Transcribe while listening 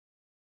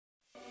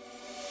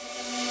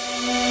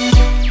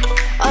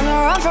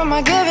from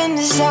a given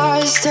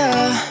disaster.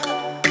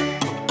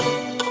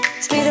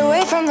 Speed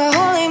away from the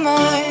holy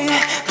mind.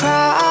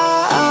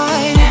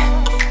 Pride,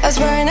 that's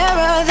where I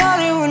never thought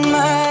it would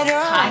matter.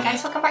 Hi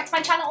guys, welcome back to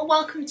my channel and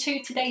welcome to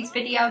today's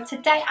video.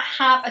 Today I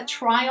have a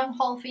try on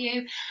haul for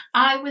you.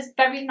 I was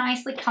very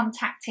nicely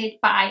contacted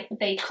by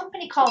the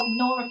company called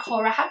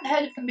Noracora. I haven't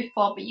heard of them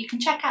before, but you can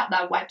check out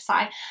their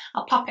website.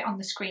 I'll pop it on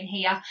the screen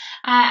here.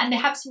 And they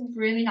have some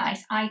really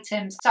nice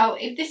items. So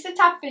if this is the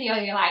type of video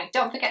you like,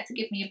 don't forget to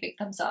give me a big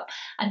thumbs up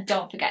and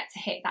don't forget to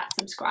hit that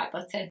subscribe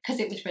button because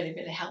it would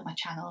really help my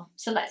channel.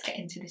 So let's get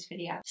into this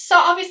video. So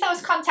obviously I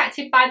was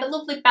contacted by the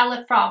lovely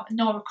Bella from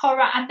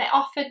Noracora and they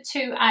offered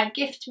to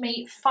gift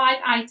me 5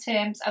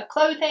 items of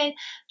clothing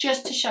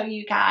just to show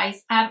you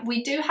guys.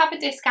 We do have a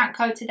discount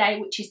code today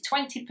which is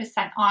 20%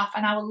 off,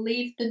 and I will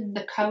leave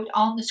the code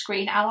on the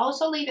screen. I'll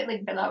also leave it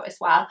linked below as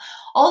well.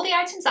 All the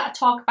items that I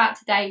talk about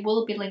today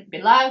will be linked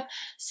below,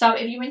 so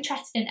if you're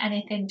interested in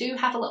anything, do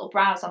have a little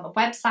browse on the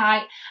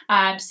website,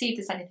 see if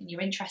there's anything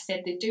you're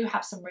interested. They do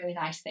have some really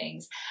nice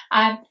things.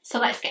 So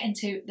let's get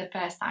into the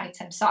first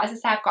item. So as I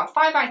said, I've got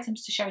 5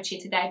 items to show to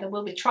you today. There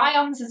will be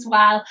try-ons as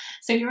well,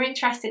 so if you're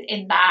interested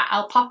in that,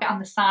 I'll pop it on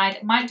the side.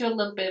 I might do a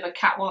little bit of a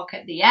catwalk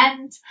at the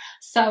end,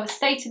 so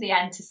stay to the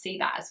end to see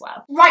that as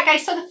well. Right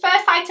guys, so the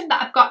first item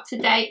that I've got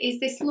today is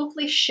this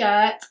lovely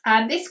shirt.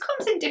 This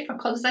comes in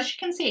different colours. As you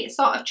can see, it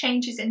sort of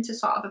changes into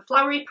sort of a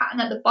flowery pattern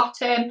at the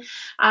bottom.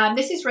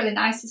 This is really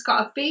nice. It's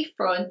got a V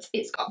front,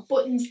 it's got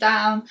buttons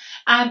down.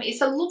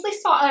 It's a lovely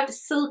sort of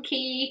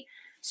silky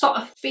sort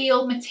of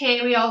feel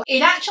material.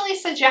 It actually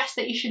suggests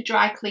that you should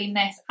dry clean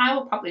this. I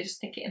will probably just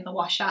stick it in the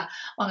washer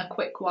on a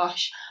quick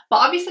wash. But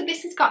obviously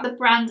this has got the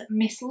brand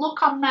Miss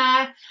Look on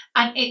there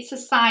and it's a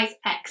size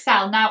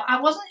XL. Now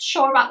I wasn't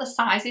sure about the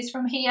sizes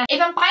from here.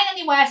 If I'm buying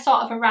anywhere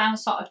sort of around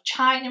sort of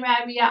China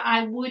area,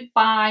 I would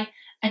buy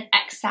an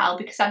XL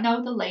because I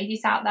know the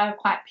ladies out there are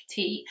quite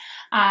petite,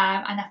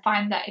 and I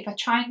find that if I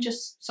try and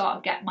just sort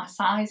of get my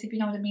size, if you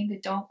know what I mean, they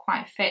don't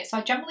quite fit. So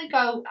I generally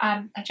go,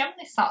 I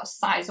generally sort of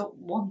size up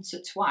once or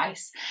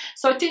twice.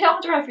 So I did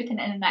order everything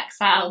in an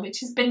XL,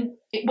 which has been,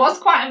 it was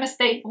quite a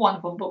mistake for one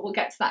of them, but we'll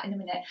get to that in a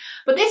minute.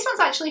 But this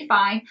one's actually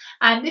fine,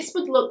 and this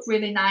would look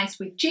really nice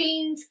with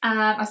jeans.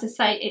 As I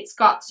say, it's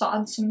got sort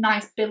of some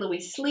nice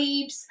billowy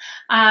sleeves.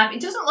 It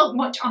doesn't look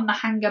much on the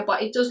hanger,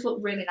 but it does look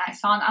really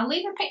nice on. I'll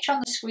leave a picture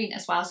on the screen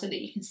as well so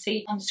that you can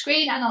see on the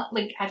screen, and I'll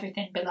link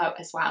everything below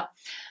as well.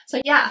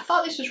 So yeah, I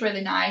thought this was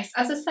really nice.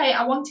 As I say,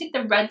 I wanted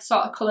the red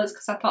sort of colours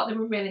because I thought they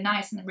were really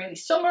nice and really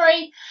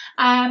summery.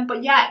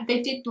 But yeah,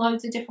 they did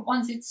loads of different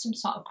ones. They did some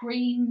sort of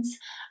greens,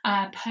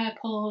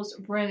 purples,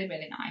 really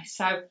nice.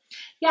 So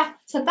yeah,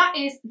 so that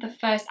is the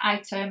first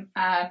item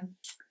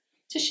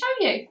to show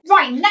you.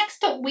 Right,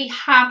 next up we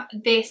have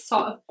this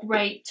sort of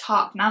grey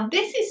top. Now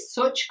this is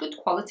such good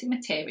quality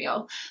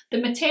material. The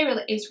material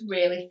is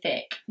really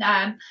thick.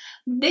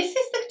 This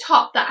is the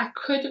top that I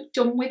could have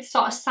done with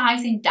sort of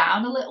sizing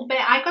down a little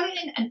bit. I got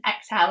it in an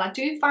XL. I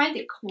do find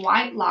it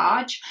quite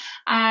large.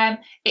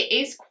 It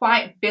is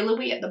quite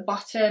billowy at the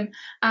bottom,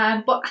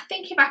 but I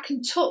think if I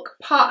can tuck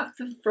part of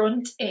the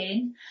front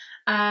in,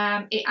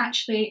 it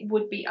actually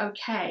would be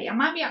okay. I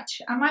might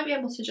be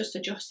able to just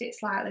adjust it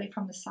slightly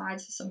from the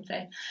sides or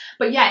something.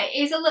 But yeah,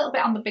 it is a little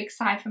bit on the big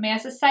side for me.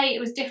 As I say, it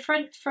was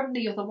different from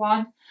the other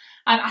one.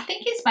 I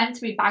think it's meant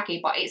to be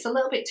baggy, but it's a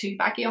little bit too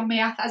baggy on me.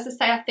 As I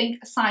say, I think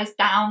a size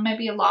down,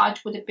 maybe a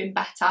large would have been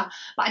better.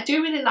 But I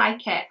do really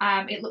like it.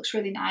 It looks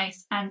really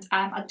nice, and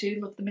I do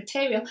love the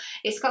material.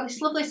 It's got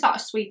this lovely sort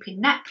of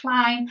sweeping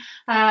neckline.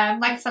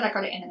 Like I said, I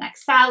got it in an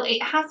XL.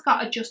 It has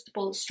got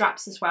adjustable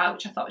straps as well,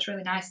 which I thought was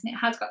really nice. And it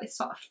has got this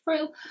sort of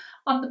frill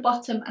on the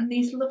bottom and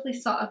these lovely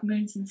sort of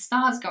moons and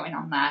stars going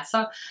on there.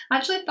 So I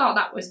actually thought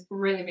that was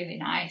really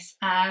nice.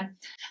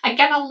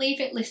 Again, I'll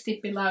leave it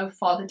listed below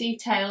for the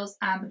details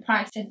and the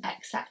pricing,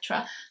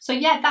 etc. So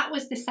yeah, that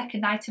was the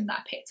second item that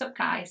I picked up,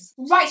 guys.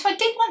 Right, so I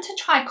did want to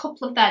try a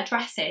couple of their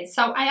dresses.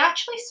 So I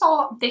actually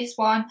saw this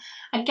one.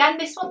 Again,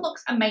 this one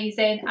looks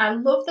amazing. I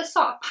love the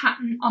sort of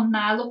pattern on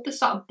there. I love the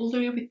sort of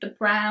blue with the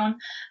brown,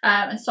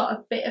 and sort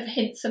of bit of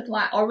hints of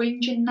like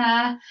orange in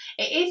there.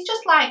 It is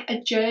just like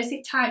a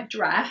jersey type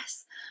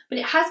dress, but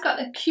it has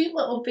got a cute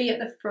little V at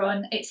the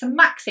front. It's a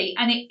maxi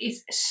and it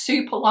is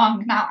super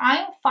long. Now I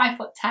am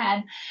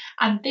 5'10"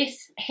 and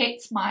this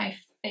hits my,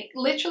 it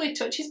literally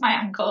touches my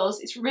ankles.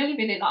 It's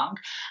really long.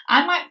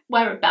 I might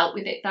wear a belt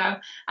with it though,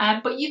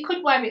 but you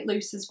could wear it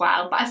loose as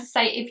well. But as I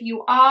say, if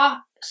you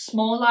are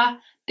smaller,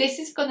 this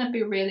is going to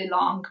be really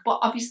long, but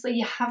obviously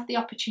you have the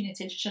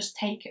opportunity to just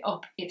take it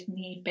up if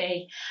need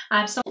be.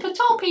 So for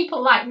tall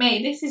people like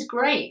me, this is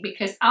great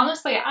because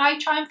honestly, I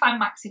try and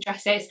find maxi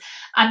dresses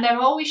and they're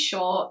always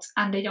short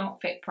and they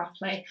don't fit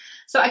properly.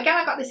 So again,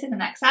 I got this in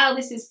an XL.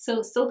 This is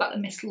still got the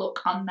Miss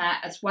Look on there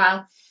as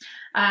well.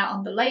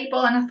 on the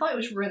label, and I thought it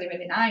was really,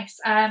 really nice.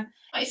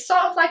 It's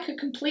sort of like a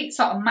complete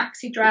sort of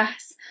maxi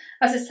dress.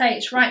 As I say,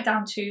 it's right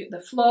down to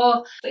the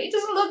floor. It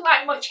doesn't look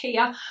like much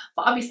here,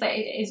 but obviously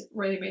it is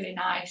really, really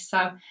nice.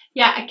 So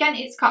yeah, again,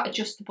 it's got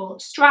adjustable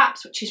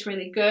straps, which is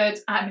really good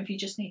if you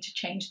just need to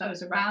change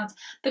those around.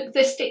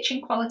 The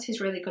stitching quality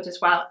is really good as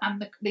well,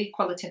 and the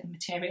quality of the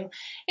material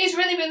is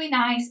really, really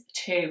nice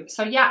too.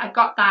 So yeah, I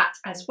got that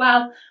as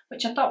well,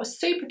 which I thought was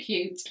super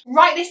cute.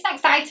 Right, this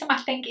next item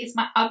I think is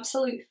my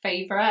absolute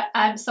favourite.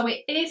 So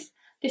it is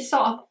this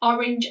sort of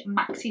orange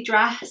maxi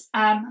dress.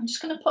 I'm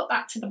just going to put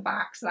that to the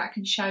back so that I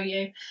can show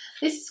you.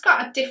 This has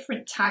got a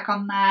different tag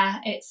on there.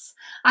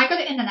 I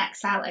got it in an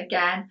XL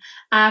again,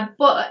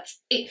 but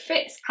it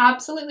fits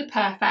absolutely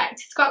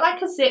perfect. It's got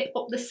like a zip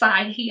up the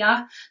side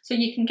here, so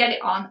you can get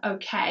it on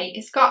okay.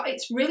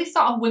 It's really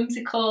sort of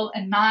whimsical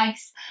and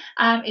nice.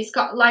 It's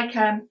got like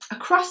a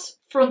cross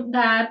front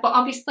there, but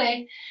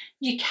obviously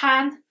you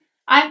can.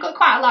 I've got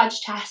quite a large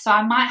chest, so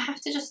I might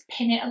have to just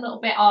pin it a little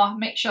bit or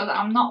make sure that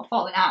I'm not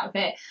falling out of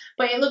it.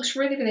 But it looks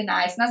really, really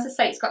nice. And as I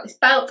say, it's got this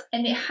belt,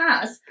 and it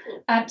has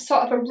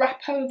sort of a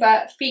wrap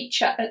over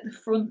feature at the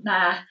front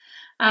there.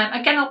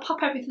 Again, I'll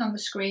pop everything on the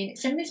screen.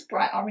 It's in this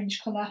bright orange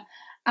colour,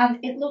 and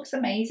it looks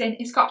amazing.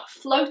 It's got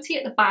floaty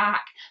at the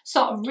back,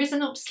 sort of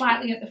risen up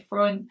slightly at the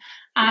front,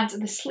 and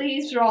the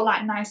sleeves are all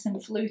like nice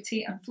and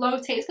fluty and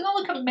floaty. It's going to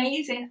look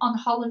amazing on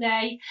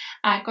holiday,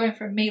 going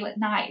for a meal at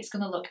night. It's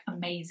going to look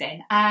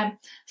amazing.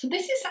 So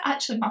this is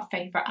actually my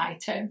favourite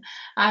item,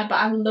 but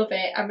I love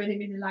it. I really,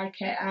 really like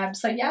it.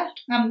 So yeah,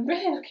 I'm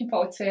really looking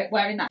forward to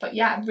wearing that. But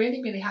yeah, I'm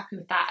really, really happy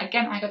with that.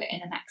 Again, I got it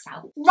in an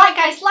XL. Right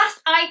guys,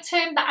 last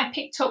item that I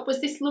picked up was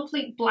this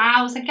lovely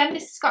blouse. Again,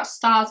 this has got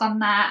stars on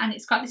there, and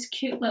it's got this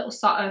cute little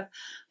sort of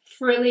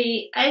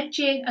frilly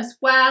edging as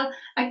well.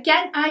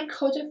 Again, I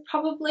could have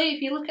probably,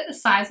 if you look at the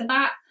size of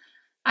that,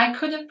 I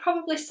could have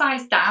probably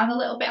sized down a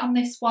little bit on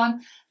this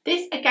one.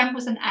 This again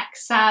was an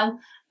XL,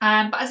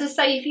 but as I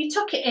say, if you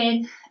tuck it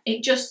in,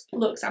 it just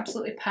looks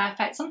absolutely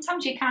perfect.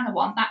 Sometimes you kind of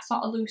want that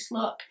sort of loose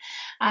look,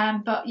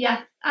 but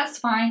yeah, that's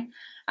fine.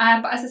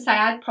 But as I say,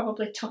 I'd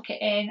probably tuck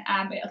it in,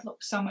 it would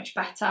look so much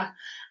better.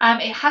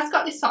 It has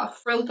got this sort of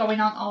frill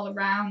going on all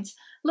around,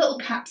 little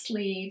cap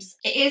sleeves.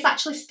 It is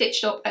actually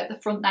stitched up at the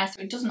front there, so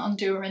it doesn't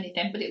undo or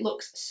anything, but it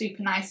looks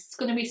super nice. It's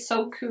going to be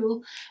so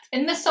cool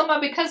in the summer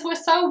because we're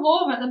so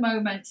warm at the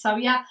moment. So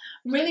yeah,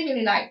 really,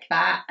 really like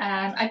that.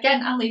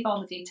 Again, I'll leave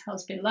all the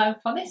details below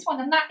for this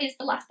one, and that is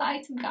the last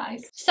item,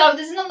 guys. So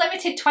there's an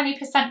unlimited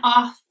 20%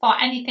 off for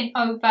anything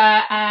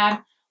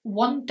over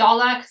 $1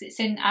 because it's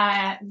in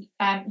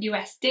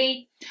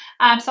USD.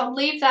 So I'll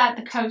leave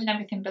the code and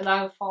everything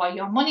below for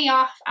your money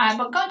off,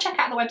 but go and check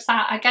out the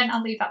website. Again,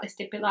 I'll leave that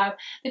listed below.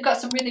 They've got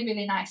some really,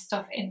 really nice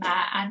stuff in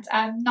there, and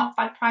not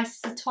bad prices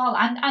at all,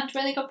 and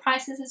really good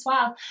prices as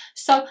well.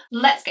 So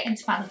let's get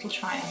into my little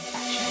try on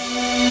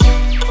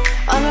section.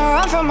 On the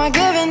run from my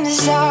given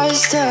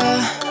disaster,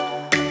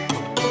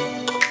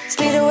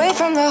 speed away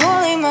from the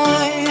holy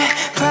mind,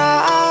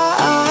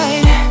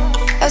 pride.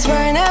 That's where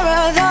I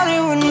never thought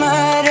it would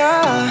matter.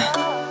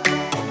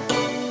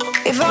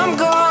 If I'm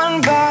gone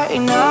by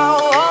now,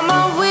 all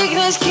my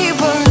weakness keep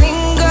on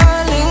linger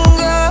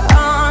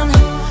on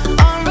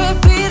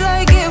repeat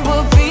like it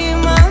will be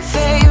my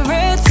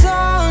favorite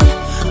song.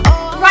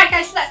 Right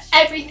guys, so that's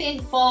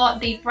everything for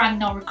the brand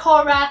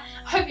Noracora. I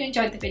hope you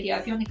enjoyed the video.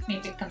 If you want to give me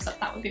a big thumbs up,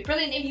 that would be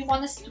brilliant. If you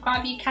want to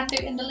subscribe, you can do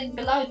it in the link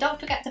below. Don't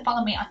forget to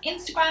follow me on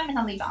Instagram, and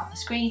I'll leave it on the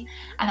screen,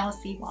 and I will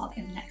see you all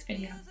in the next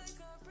video.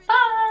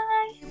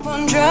 Bye! Keep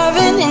on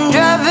driving and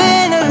driving.